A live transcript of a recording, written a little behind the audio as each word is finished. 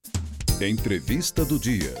Entrevista do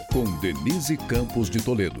dia com Denise Campos de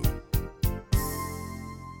Toledo.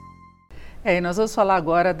 E nós vamos falar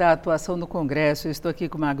agora da atuação no congresso. Eu estou aqui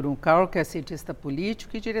com o Magno Karl, que é cientista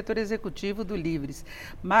político e diretor executivo do Livres.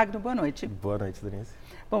 Magno, boa noite. Boa noite, Denise.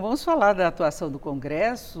 Bom, vamos falar da atuação do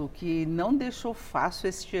congresso, que não deixou fácil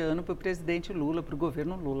este ano para o presidente Lula, para o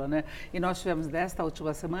governo Lula, né? E nós tivemos nesta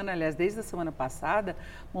última semana, aliás, desde a semana passada,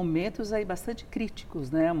 momentos aí bastante críticos,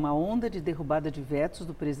 né? Uma onda de derrubada de vetos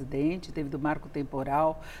do presidente, teve do marco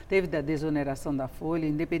temporal, teve da desoneração da folha,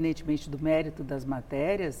 independentemente do mérito das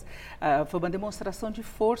matérias, foi uma demonstração de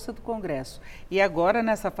força do Congresso. E agora,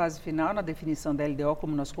 nessa fase final, na definição da LDO,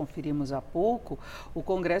 como nós conferimos há pouco, o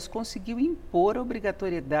Congresso conseguiu impor a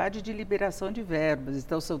obrigatoriedade de liberação de verbas.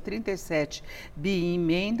 Então, são 37 bi em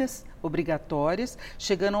emendas obrigatórias,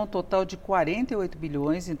 chegando a um total de 48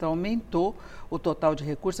 bilhões, então aumentou o total de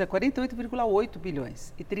recursos, é 48,8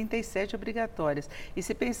 bilhões e 37 obrigatórias. E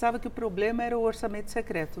se pensava que o problema era o orçamento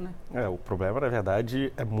secreto, né? O problema, na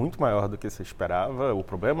verdade, é muito maior do que se esperava. O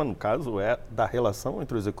problema, no caso, é da relação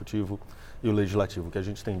entre o executivo e o legislativo. O que a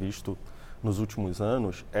gente tem visto nos últimos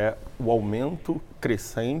anos é o aumento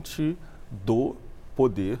crescente do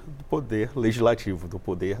poder legislativo, do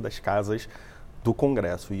poder das casas do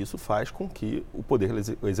Congresso. E isso faz com que o poder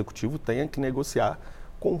executivo tenha que negociar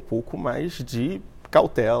com um pouco mais de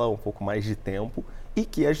cautela, um pouco mais de tempo, e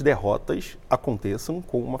que as derrotas aconteçam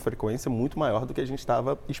com uma frequência muito maior do que a gente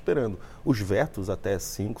estava esperando. Os vetos, até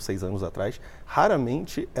 5, 6 anos atrás,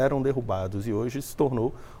 raramente eram derrubados, e hoje se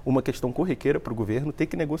tornou uma questão corriqueira para o governo ter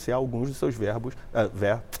que negociar alguns dos seus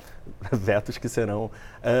vetos que serão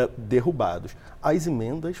derrubados. As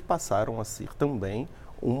emendas passaram a ser também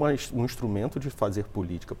um instrumento de fazer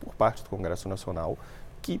política por parte do Congresso Nacional,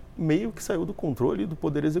 que meio que saiu do controle do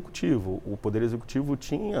Poder Executivo. O Poder Executivo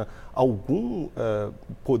tinha algum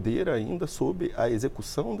poder ainda sobre a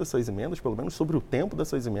execução dessas emendas, pelo menos sobre o tempo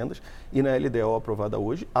dessas emendas, e na LDO aprovada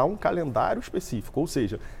hoje há um calendário específico, ou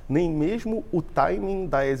seja, nem mesmo o timing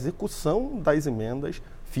da execução das emendas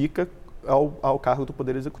fica ao cargo do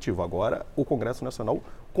Poder Executivo. Agora, o Congresso Nacional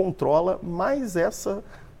controla mais essa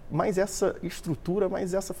estrutura,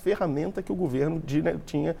 mais essa ferramenta que o governo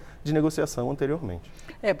tinha de negociação anteriormente.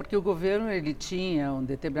 Porque o governo ele tinha um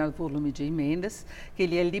determinado volume de emendas que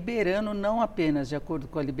ele ia liberando não apenas de acordo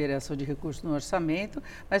com a liberação de recursos no orçamento,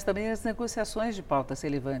 mas também as negociações de pautas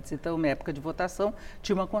relevantes. Então, na época de votação,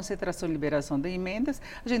 tinha uma concentração e liberação de emendas.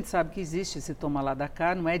 A gente sabe que existe esse toma lá da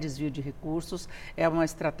cá, não é desvio de recursos, é uma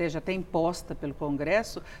estratégia até imposta pelo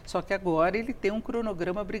Congresso, só que agora ele tem um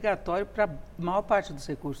cronograma obrigatório para a maior parte dos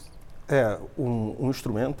recursos. Um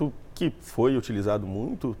instrumento que foi utilizado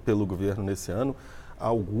muito pelo governo nesse ano.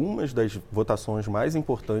 Algumas das votações mais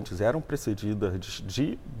importantes eram precedidas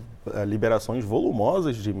de liberações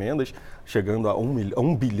volumosas de emendas, chegando a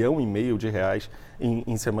 1,5 bilhão de reais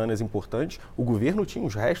em semanas importantes. O governo tinha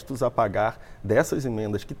os restos a pagar dessas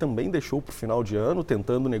emendas, que também deixou para o final de ano,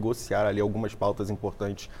 tentando negociar ali algumas pautas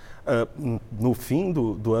importantes no fim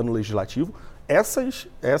do ano legislativo.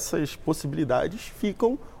 Essas possibilidades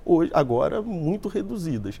ficam hoje, agora muito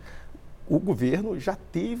reduzidas. O governo já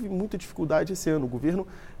teve muita dificuldade esse ano. O governo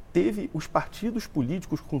teve os partidos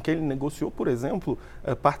políticos com quem ele negociou, por exemplo,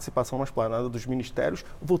 participação na esplanada dos ministérios,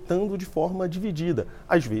 votando de forma dividida.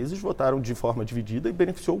 Às vezes votaram de forma dividida e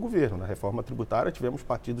beneficiou o governo. Na reforma tributária tivemos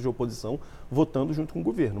partidos de oposição votando junto com o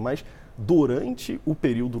governo, mas durante o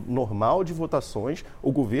período normal de votações,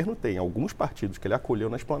 o governo tem alguns partidos que ele acolheu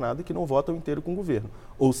na esplanada e que não votam inteiro com o governo.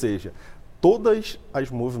 Ou seja, todas as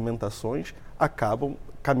movimentações acabam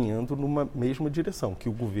caminhando numa mesma direção, que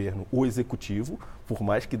o governo, o executivo, por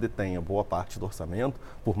mais que detenha boa parte do orçamento,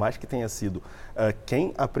 por mais que tenha sido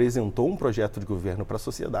quem apresentou um projeto de governo para a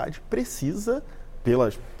sociedade, precisa,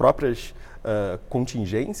 pelas próprias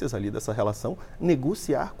contingências ali dessa relação,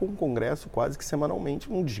 negociar com o Congresso quase que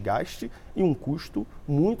semanalmente, um desgaste e um custo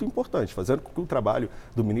muito importante, fazendo com que o trabalho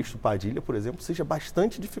do ministro Padilha, por exemplo, seja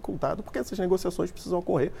bastante dificultado, porque essas negociações precisam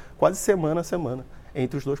ocorrer quase semana a semana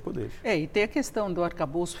entre os dois poderes. E tem a questão do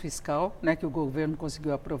arcabouço fiscal, né, que o governo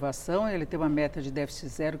conseguiu aprovação, ele tem uma meta de déficit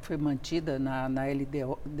zero que foi mantida na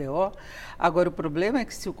LDO. Agora, o problema é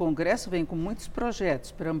que se o Congresso vem com muitos projetos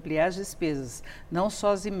para ampliar as despesas, não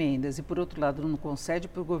só as emendas, e por outro lado não concede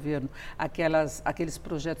para o governo aqueles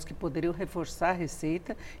projetos que poderiam reforçar a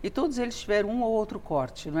receita, e todos eles tiveram um ou outro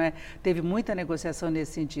corte, não é? Teve muita negociação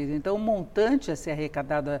nesse sentido. Então, o montante a ser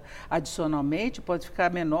arrecadado adicionalmente pode ficar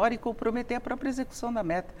menor e comprometer a própria execução da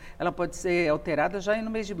meta. Ela pode ser alterada já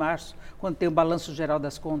no mês de março, quando tem o balanço geral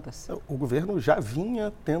das contas. O governo já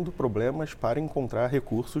vinha tendo problemas para encontrar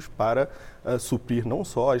recursos para suprir não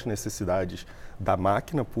só as necessidades da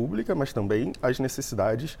máquina pública, mas também as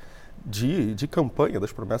necessidades de campanha,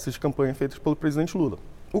 das promessas de campanha feitas pelo presidente Lula.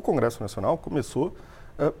 O Congresso Nacional começou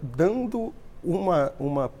dando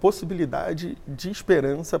uma possibilidade de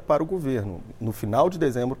esperança para o governo. No final de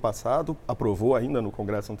dezembro passado, aprovou ainda no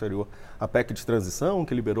Congresso anterior a PEC de transição,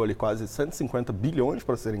 que liberou ali quase 150 bilhões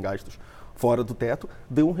para serem gastos fora do teto,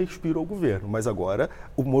 deu um respiro ao governo. Mas agora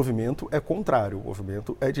o movimento é contrário, o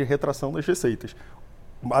movimento é de retração das receitas.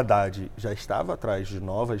 O Haddad já estava atrás de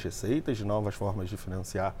novas receitas, de novas formas de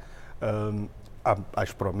financiar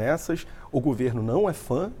as promessas. O governo não é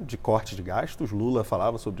fã de corte de gastos. Lula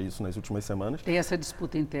falava sobre isso nas últimas semanas. Tem essa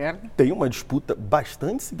disputa interna? Tem uma disputa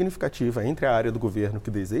bastante significativa entre a área do governo que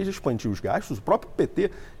deseja expandir os gastos. O próprio PT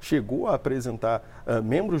chegou a apresentar,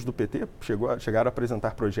 membros do PT chegaram a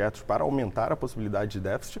apresentar projetos para aumentar a possibilidade de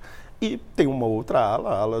déficit. E tem uma outra ala,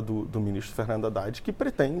 a ala do ministro Fernando Haddad, que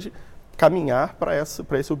pretende caminhar para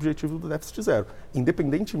esse objetivo do déficit zero.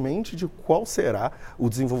 Independentemente de qual será o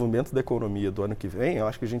desenvolvimento da economia do ano que vem, eu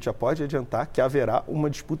acho que a gente já pode adiantar que haverá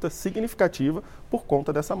uma disputa significativa por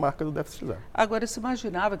conta dessa marca do déficit zero. Agora, se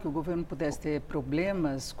imaginava que o governo pudesse ter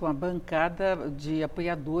problemas com a bancada de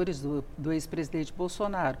apoiadores do ex-presidente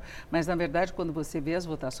Bolsonaro, mas, na verdade, quando você vê as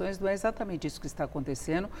votações, não é exatamente isso que está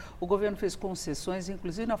acontecendo. O governo fez concessões,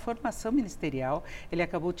 inclusive na formação ministerial, ele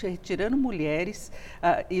acabou retirando mulheres,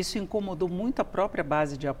 isso incomodou muito a própria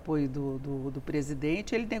base de apoio do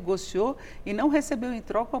presidente. Ele negociou e não recebeu em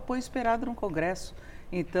troca o apoio esperado no Congresso.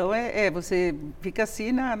 Então, você fica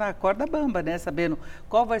assim na corda bamba, né? Sabendo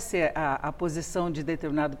qual vai ser a posição de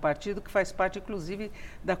determinado partido, que faz parte, inclusive,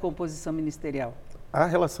 da composição ministerial. A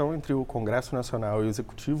relação entre o Congresso Nacional e o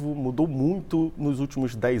Executivo mudou muito nos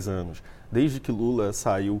últimos 10 anos. Desde que Lula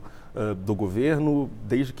saiu do governo,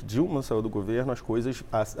 desde que Dilma saiu do governo,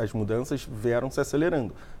 as mudanças vieram se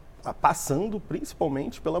acelerando, passando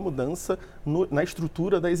principalmente pela mudança na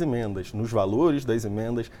estrutura das emendas, nos valores das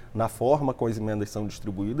emendas, na forma como as emendas são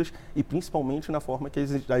distribuídas e principalmente na forma que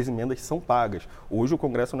as emendas são pagas. Hoje o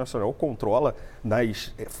Congresso Nacional controla,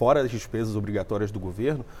 fora as despesas obrigatórias do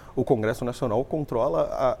governo, o Congresso Nacional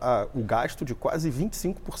controla o gasto de quase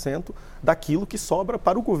 25% daquilo que sobra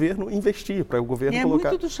para o governo investir, para o governo colocar...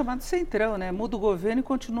 É muito do chamado centrão, né? Muda o governo e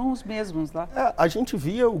continuam os mesmos lá. A gente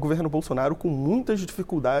via o governo Bolsonaro com muitas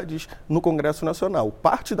dificuldades no Congresso Nacional.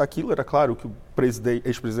 Parte daquilo era claro que o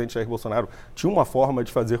ex-presidente Jair Bolsonaro tinha uma forma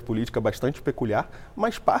de fazer política bastante peculiar,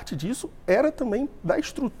 mas parte disso era também da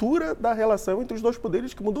estrutura da relação entre os dois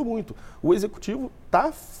poderes, que mudou muito. O Executivo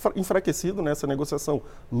está enfraquecido nessa negociação.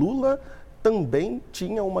 Lula também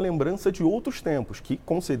tinha uma lembrança de outros tempos, que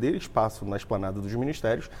conceder espaço na esplanada dos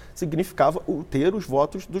ministérios significava ter os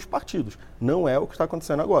votos dos partidos. Não é o que está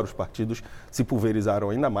acontecendo agora. Os partidos se pulverizaram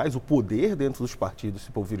ainda mais, o poder dentro dos partidos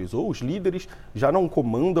se pulverizou, os líderes já não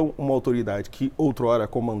comandam uma autoridade que outrora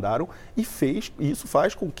comandaram e isso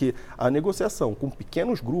faz com que a negociação com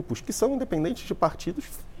pequenos grupos que são independentes de partidos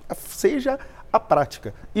seja a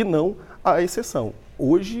prática e não a exceção.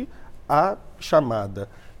 Hoje, a chamada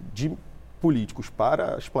de políticos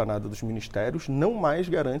para a esplanada dos ministérios não mais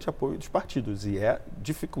garante apoio dos partidos e é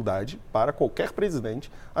dificuldade para qualquer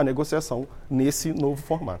presidente a negociação nesse novo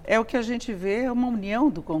formato. É o que a gente vê, é uma união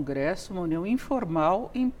do Congresso, uma união informal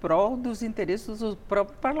em prol dos interesses do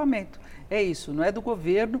próprio parlamento. É isso, não é do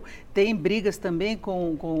governo, tem brigas também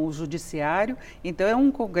com o judiciário, então é um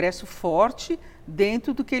Congresso forte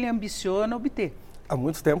dentro do que ele ambiciona obter. Há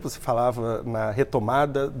muito tempo se falava na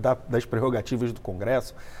retomada das prerrogativas do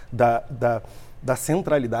Congresso, da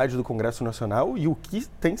centralidade do Congresso Nacional, e o que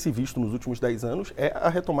tem se visto nos últimos 10 anos é a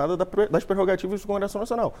retomada das prerrogativas do Congresso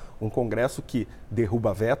Nacional. Um Congresso que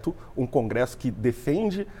derruba veto, um Congresso que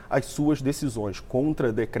defende as suas decisões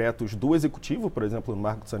contra decretos do Executivo, por exemplo, no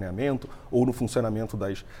marco do saneamento ou no funcionamento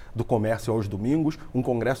do comércio aos domingos, um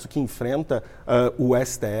Congresso que enfrenta o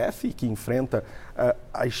STF, que enfrenta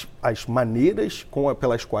as maneiras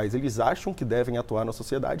pelas quais eles acham que devem atuar na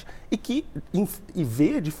sociedade e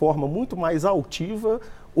vê de forma muito mais altiva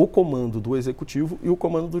o comando do Executivo e o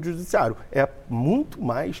comando do Judiciário. É muito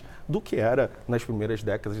mais do que era nas primeiras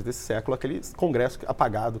décadas desse século, aquele Congresso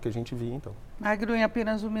apagado que a gente via então. Magno, em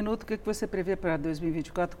apenas um minuto, o que você prevê para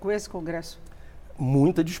 2024 com esse Congresso?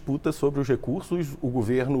 Muita disputa sobre os recursos, o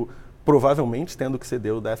governo provavelmente tendo que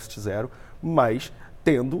ceder o déficit zero, mas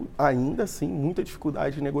tendo ainda assim muita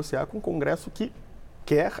dificuldade de negociar com um Congresso que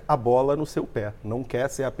quer a bola no seu pé, não quer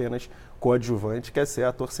ser apenas coadjuvante, quer ser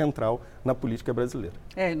ator central na política brasileira.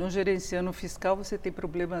 E no gerenciando fiscal você tem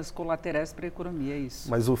problemas colaterais para a economia, é isso.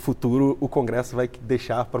 Mas o Congresso vai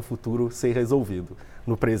deixar para o futuro ser resolvido.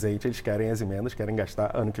 No presente eles querem as emendas, querem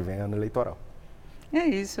gastar ano que vem, ano eleitoral. É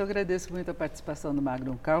isso, eu agradeço muito a participação do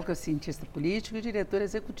Magno Karl, que é cientista político e diretor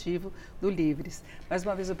executivo do Livres. Mais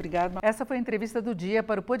uma vez, obrigado. Essa foi a entrevista do dia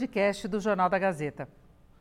para o podcast do Jornal da Gazeta.